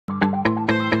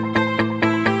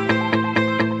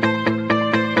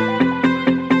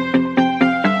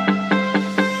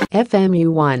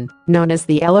FMU1, known as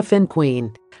the Elephant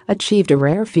Queen, achieved a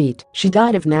rare feat. She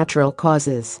died of natural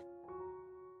causes.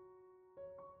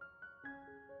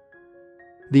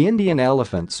 The Indian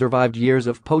elephant survived years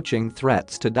of poaching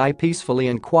threats to die peacefully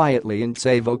and quietly in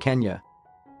Tsavo, Kenya.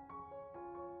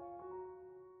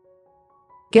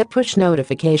 Get push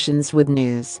notifications with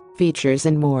news, features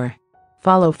and more.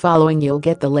 Following you'll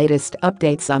get the latest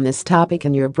updates on this topic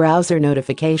in your browser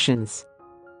notifications.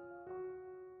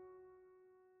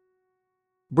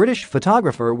 British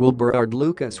photographer Wilbur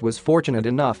Lucas was fortunate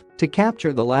enough to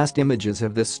capture the last images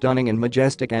of this stunning and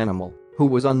majestic animal, who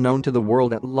was unknown to the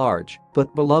world at large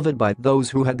but beloved by those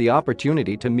who had the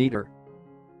opportunity to meet her.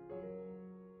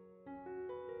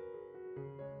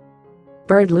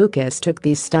 Bird Lucas took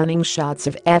these stunning shots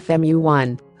of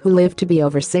FMU1, who lived to be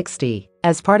over 60,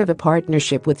 as part of a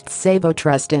partnership with Tsavo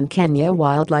Trust and Kenya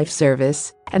Wildlife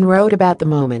Service, and wrote about the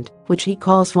moment, which he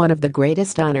calls one of the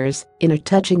greatest honors, in a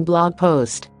touching blog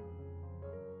post.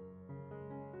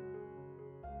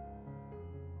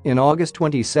 In August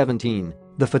 2017,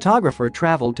 the photographer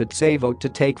traveled to Tsavo to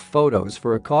take photos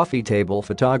for a coffee table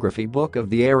photography book of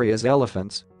the area's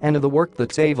elephants and of the work the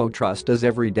Tsavo Trust does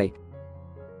every day.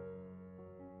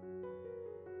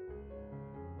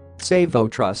 Tsavo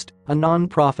Trust, a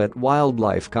non-profit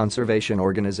wildlife conservation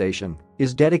organization,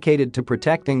 is dedicated to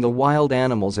protecting the wild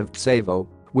animals of Tsavo,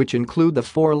 which include the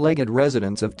four-legged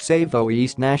residents of Tsavo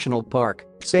East National Park,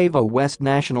 Tsavo West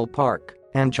National Park,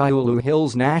 and Chiulu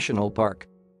Hills National Park.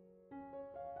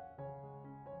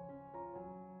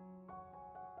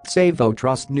 Tsavo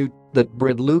Trust knew that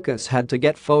Bird Lucas had to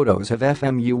get photos of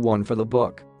FMU1 for the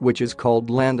book, which is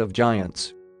called Land of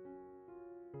Giants.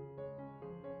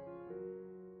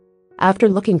 After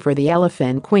looking for the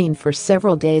Elephant Queen for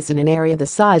several days in an area the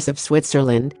size of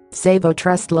Switzerland, Tsavo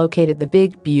Trust located the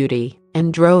big beauty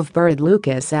and drove Bird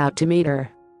Lucas out to meet her.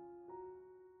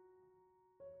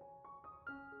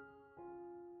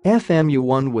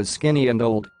 FMU1 was skinny and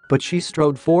old, but she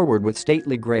strode forward with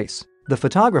stately grace, the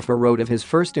photographer wrote of his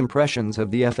first impressions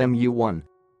of the FMU1.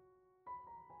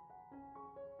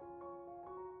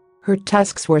 Her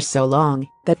tusks were so long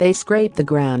that they scraped the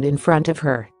ground in front of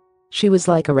her. She was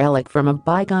like a relic from a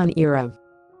bygone era.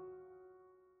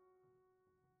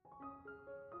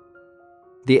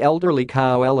 The elderly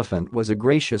cow elephant was a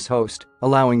gracious host,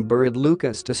 allowing Bird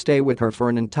Lucas to stay with her for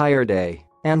an entire day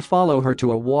and follow her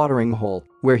to a watering hole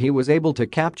where he was able to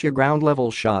capture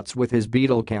ground-level shots with his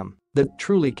beetle cam that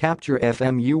truly capture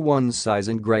FMU1's size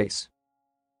and grace.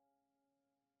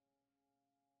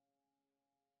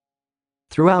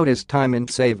 Throughout his time in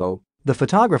Tsavo, the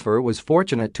photographer was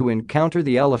fortunate to encounter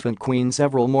the Elephant Queen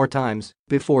several more times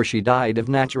before she died of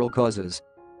natural causes.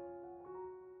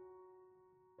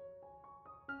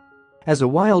 As a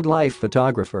wildlife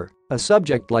photographer, a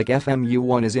subject like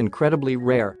FMU1 is incredibly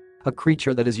rare, a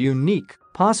creature that is unique,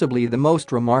 possibly the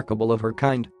most remarkable of her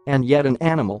kind, and yet an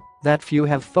animal that few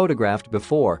have photographed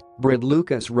before, Bird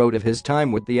Lucas wrote of his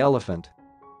time with the elephant.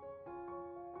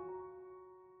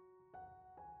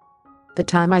 The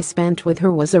time I spent with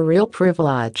her was a real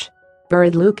privilege.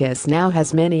 Bird Lucas now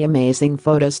has many amazing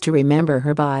photos to remember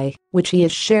her by, which he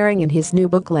is sharing in his new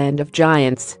book Land of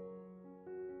Giants.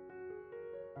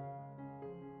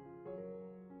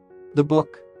 The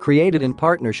book, created in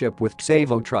partnership with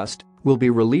Tsavo Trust, will be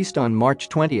released on March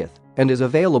 20th and is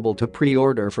available to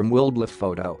pre-order from Wildlife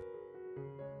Photo.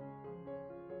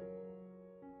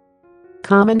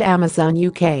 Comment Amazon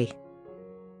UK.